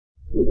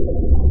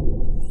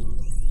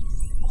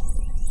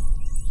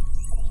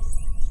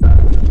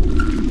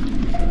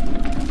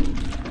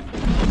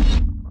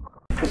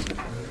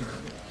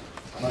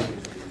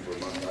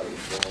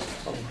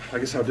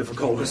curious, how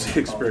difficult was the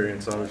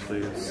experience? Obviously,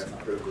 it's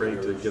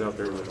great to get out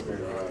there with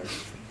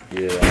a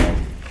Yeah,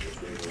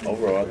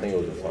 overall, I think it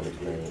was a fun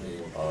experience.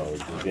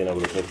 Just being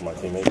able to play for my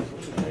teammates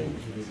and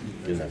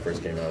getting that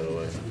first game out of the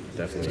way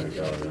definitely,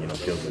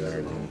 kills the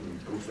nerves, and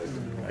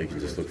you can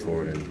just look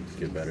forward and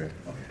get better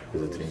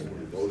as a team.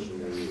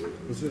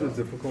 Was it a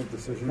difficult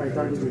decision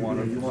to want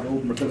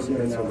to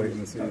participate so late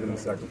in the season and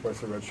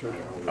sacrifice a red shirt?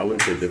 I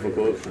wouldn't say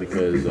difficult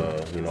because,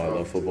 I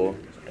love football,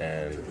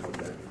 and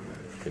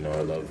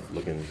I love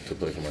looking to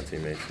play for my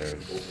teammates,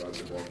 and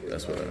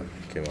that's what I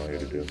came out here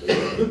to do.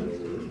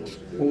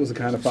 What was the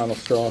kind of final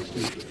straw?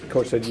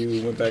 Coach said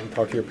you went back and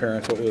talked to your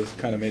parents. What was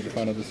kind of made the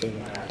final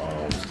decision?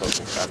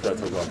 After I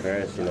told my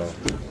parents,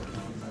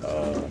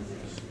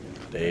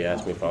 they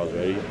asked me if I was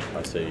ready.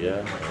 I said yeah,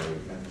 and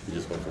we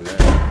just went from there.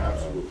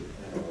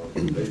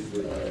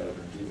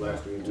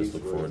 Just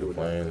look forward to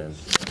playing and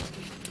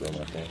doing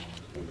my thing.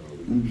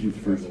 When did you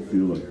first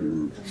feel like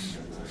you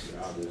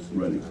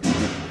were ready?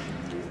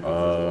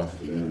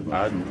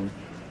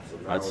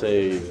 I'd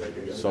say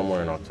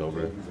somewhere in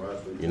October.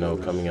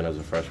 Coming in as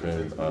a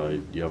freshman,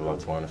 you have a lot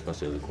to learn,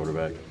 especially as a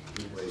quarterback.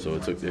 So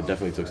it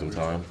definitely took some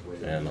time,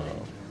 and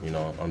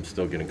I'm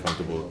still getting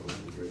comfortable,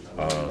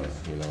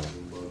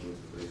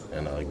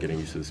 and getting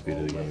used to the speed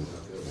of the game.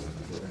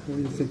 What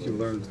do you think you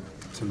learned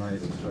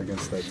tonight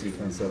against that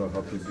defense that'll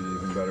help you be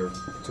even better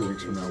 2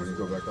 weeks from now when you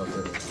go back out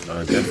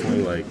there?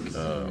 Definitely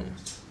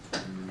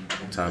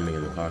timing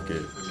in the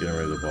pocket, getting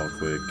rid of the ball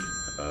quick,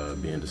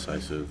 being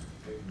decisive,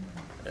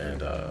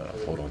 and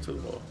hold on to the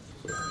ball.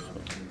 So.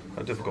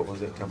 How difficult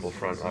was that Temple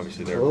front?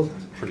 Obviously, they're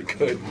pretty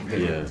good.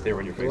 They were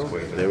in your face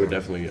quite a bit. They were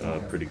definitely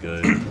pretty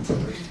good.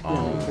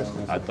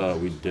 I thought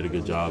we did a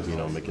good job,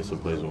 making some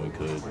plays when we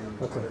could,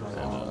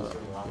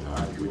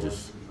 and we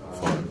just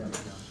fought.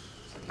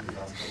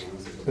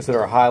 Is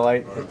there a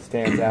highlight that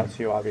stands out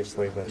to you?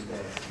 Obviously, the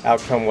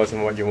outcome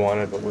wasn't what you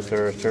wanted, but was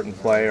there a certain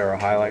play or a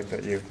highlight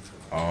that you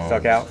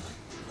stuck out?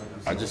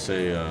 I'd just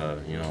say,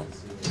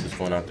 just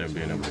going out there and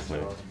being able to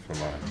play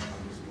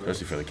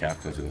especially for the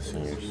captains and the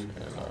seniors,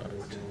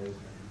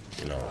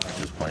 and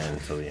just playing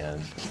until the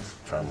end,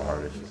 trying my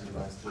hardest.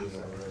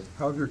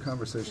 How have your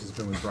conversations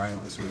been with Brian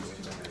this week?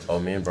 Oh,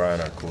 me and Brian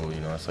are cool.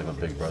 It's like a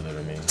big brother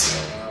to me.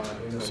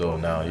 So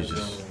now he's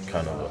just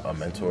kind of a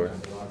mentor.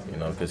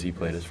 Because he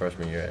played his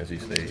freshman year at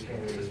NC State.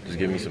 Just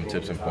give me some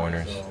tips and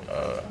pointers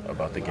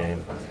about the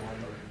game.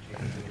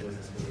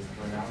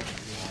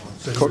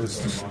 So he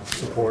was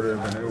supportive,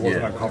 and it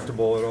wasn't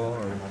uncomfortable at all?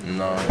 Or?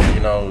 No,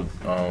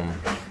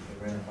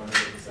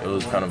 it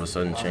was kind of a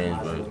sudden change,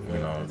 but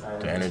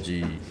the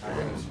energy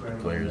and the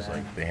players,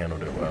 they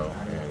handled it well,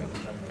 and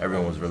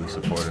everyone was really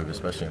supportive,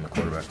 especially in the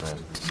quarterback room.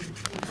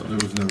 So there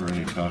was never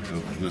any talk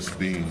of this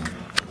being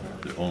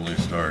the only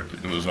start.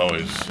 It was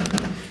always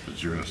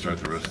that you're going to start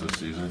the rest of the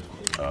season.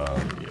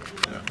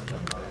 Yeah.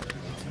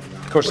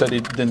 Coach said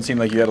it didn't seem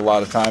like you had a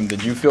lot of time.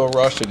 Did you feel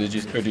rushed, or did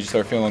you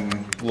start feeling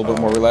a little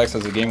bit more relaxed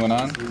as the game went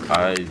on?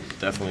 I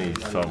definitely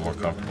felt more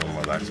comfortable and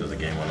more relaxed as the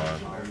game went on.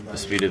 The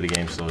speed of the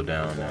game slowed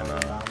down, and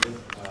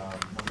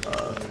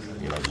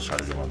just try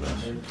to do my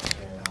best.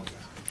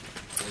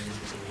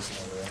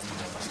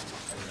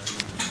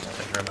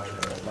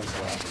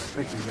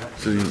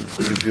 So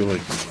you feel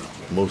like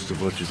most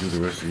of what you do the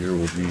rest of the year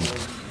will be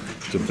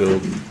to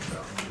build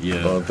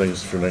on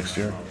things for next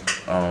year?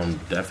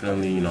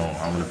 Definitely,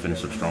 I'm going to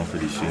finish up strong for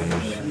these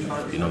seniors,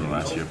 the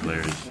last year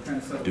players.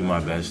 Do my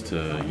best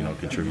to,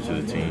 contribute to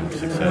the team's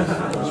success.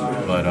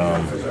 But,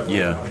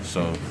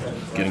 so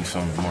getting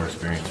some more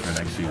experience for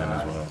next season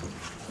as well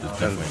is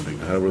definitely a big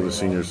deal. How were the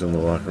seniors in the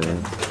locker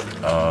room?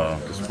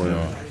 Disappointed.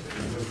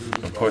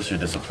 Of course, you're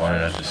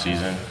disappointed after the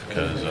season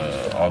because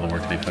all the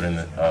work they put in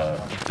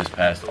this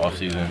past off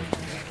season,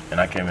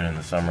 and I came in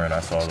the summer and I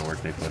saw the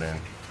work they put in.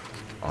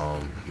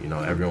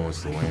 Everyone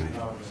wants to win.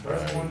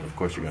 Of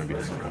course, you're going to be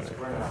disappointed.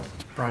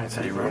 Brian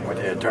said he rode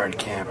with you during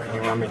camp. Can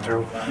you run me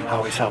through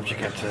how he's helped you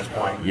get to this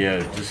point?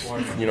 Yeah, just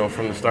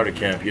from the start of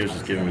camp, he was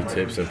just giving me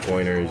tips and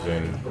pointers,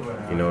 and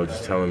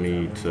just telling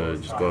me to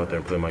just go out there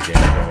and play my game,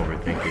 don't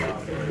overthink it.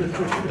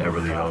 And that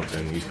really helped,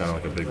 and he's kind of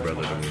like a big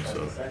brother to me.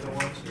 So.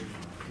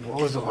 What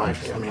was it like?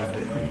 I mean,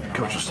 the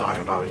coach was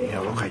talking about,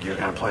 it looked like you were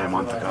going to play a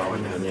month ago,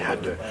 and then you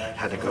had to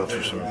go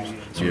through some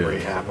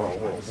rehab.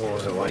 What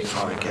was it like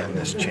finally getting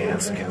this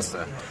chance against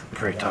a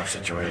pretty tough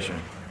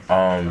situation?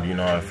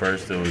 At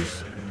first it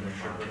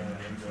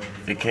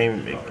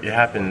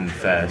happened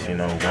fast.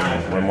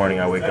 One morning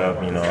I wake up,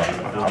 I'm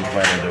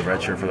planning to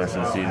redshirt for the rest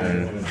of the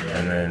season,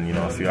 and then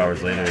a few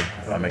hours later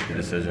I make the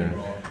decision.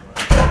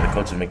 The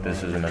coaches make the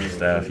decision as a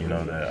staff,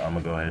 that I'm going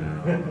to go ahead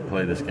and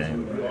play this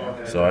game.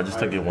 So I just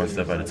took it one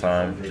step at a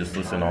time, just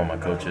listened to all my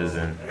coaches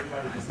and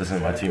listened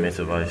to my teammates'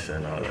 advice,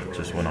 and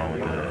just went on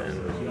with it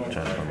and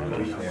tried to play my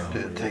best.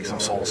 Did it take some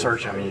soul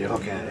search? I mean, you're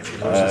looking at, if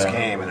you lose this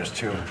game and there's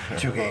two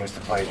games to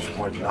play,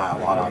 there's not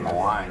a lot on the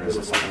line. Is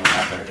this something you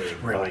have to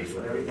really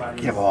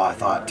give a lot of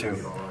thought to?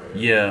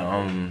 Yeah,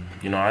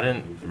 I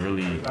didn't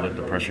really let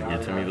the pressure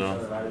get to me, though.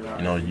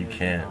 You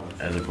can't,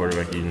 as a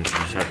quarterback, you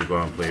just have to go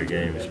out and play your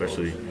game,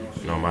 especially,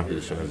 my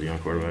position as a young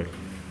quarterback.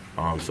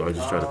 So I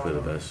just try to play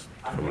the best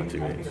for my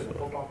teammates. So.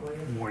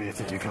 What do you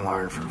think you can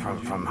learn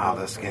from how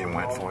this game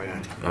went for you?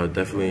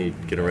 Definitely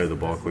getting rid of the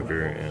ball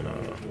quicker and,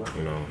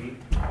 you know,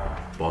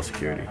 ball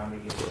security.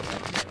 So.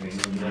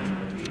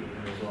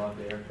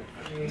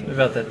 What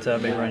about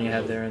that big run you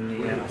had there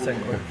in the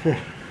second quarter?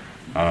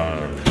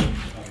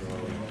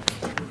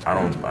 I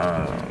don't.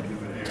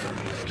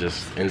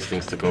 Just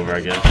instincts took over,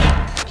 I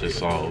guess. Just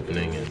saw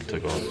opening and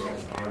took off.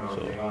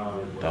 So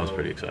that was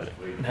pretty exciting.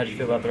 How did you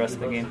feel about the rest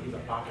of the game?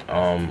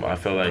 I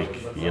felt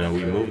like, you know,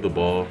 we moved the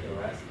ball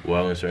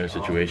well in certain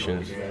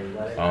situations.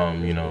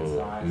 You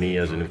know, me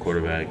as a new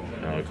quarterback,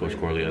 Coach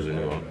Corley as a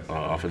new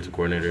offensive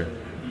coordinator,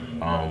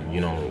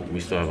 you know, we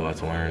still have a lot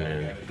to learn,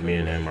 and me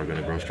and him are going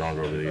to grow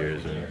stronger over the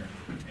years, and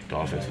the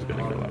offense is going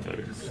to get a lot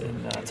better. So.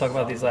 And talk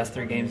about these last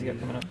 3 games you got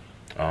coming up.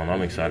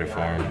 I'm excited for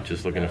him.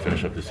 Just looking to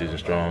finish up the season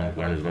strong,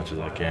 learn as much as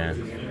I can,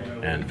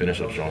 and finish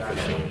up strong for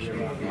the seniors.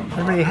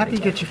 I'm really happy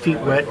to get your feet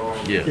wet,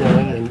 yeah. You know,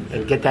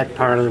 and get that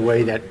part of the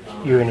way that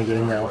you're in a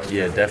game now.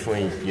 Yeah,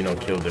 definitely, you know,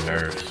 killed the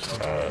nerves.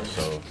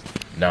 So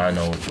now I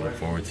know what to look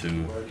forward to,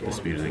 the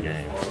speed of the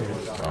game.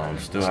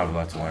 Still have a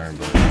lot to learn,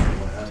 but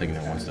taking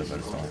it one step at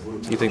a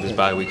time. Do you think this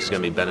bye week is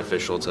going to be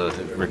beneficial to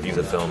review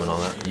the film and all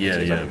that? Yeah,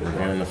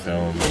 reviewing the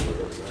film,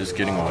 just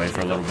getting away for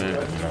a little bit,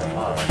 you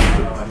know,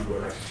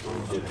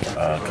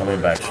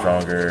 coming back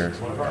stronger,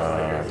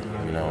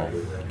 you know,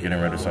 getting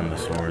rid of some of the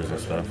sores and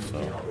stuff. So.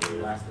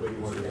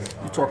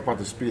 You talk about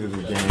the speed of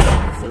the game. In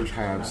the first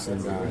half,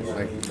 some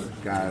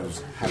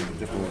guys having a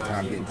difficult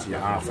time getting to your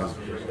offense.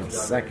 In the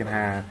second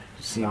half,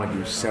 it seemed like you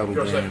were settled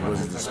in.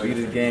 Was it the speed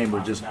of the game or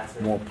just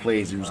more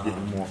plays? You was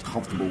getting more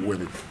comfortable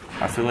with it?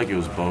 I feel like it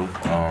was both.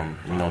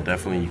 You know,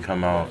 definitely you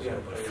come out,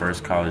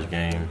 first college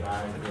game,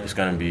 it's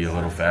going to be a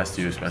little fast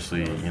to you,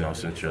 especially, you know,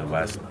 since your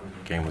last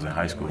game was in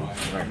high school.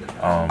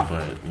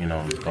 But, you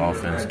know, the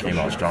offense came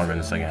out stronger in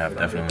the second half.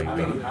 Definitely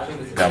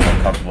we got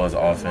more comfortable as an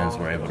offense.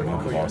 We're able to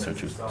move the ball in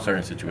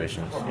certain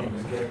situations. So.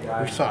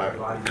 We saw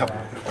a couple,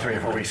 3 or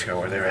 4 weeks ago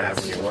where they were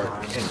having you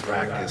work in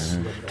practice,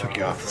 took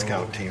you off the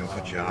scout team and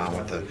put you on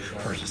with the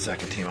first and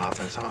second team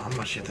offense. How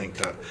much do you think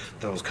that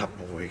those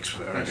couple of weeks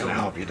are going to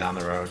help you down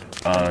the road?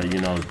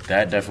 You know,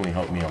 that definitely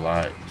helped me a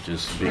lot.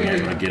 Just being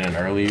able to get in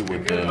early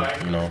with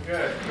the, you know,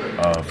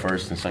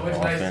 first and second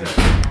offense.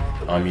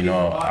 You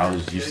know, I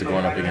was used to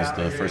going up against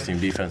the first team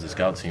defense, the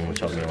scout team, which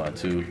helped me a lot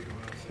too.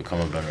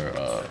 Become a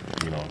better,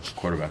 you know,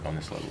 quarterback on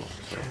this level.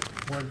 So.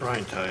 What did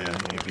Brian tell you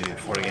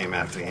before the game,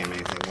 after the game,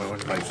 anything? What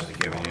advice was he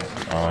giving you?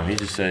 He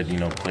just said, you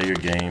know, play your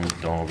game,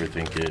 don't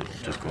overthink it,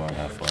 just go out and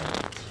have fun.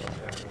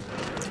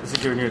 So. Was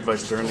he giving you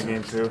advice during the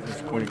game too,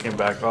 when you came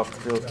back off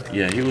the field?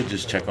 Yeah, he would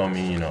just check on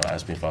me, you know,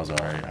 ask me if I was all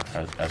right,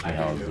 ask me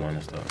how I was doing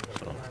and stuff.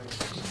 So.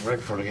 Right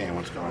before the game,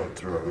 what's going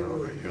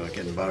through? You're like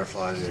getting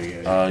butterflies?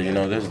 You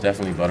know, there's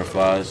definitely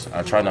butterflies.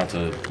 I try not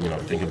to, you know,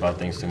 think about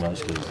things too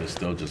much because it's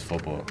still just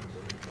football.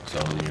 So,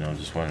 you know,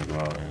 just wanted to go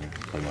out and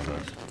play my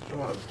best.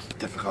 Well,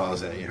 difficult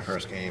is that your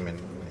first game, and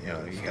you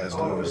know you guys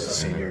lose. The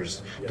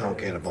seniors don't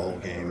get a bowl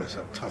game. It's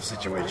a tough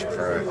situation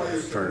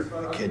for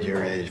a kid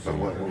your age. But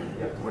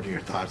what are your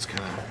thoughts?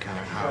 Kind of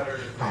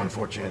how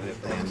unfortunate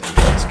they ended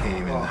this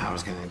game, and how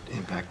it's going to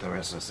impact the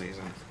rest of the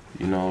season?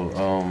 You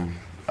know,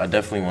 I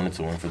definitely wanted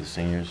to win for the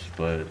seniors,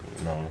 but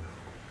you know,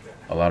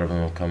 a lot of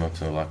them have come up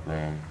to the locker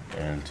room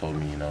and told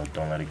me, you know,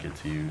 don't let it get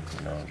to you.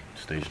 You know,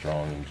 stay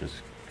strong and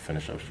just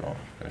finish up strong,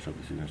 finish up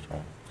the season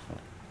strong. So.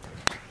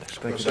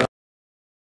 Thanks.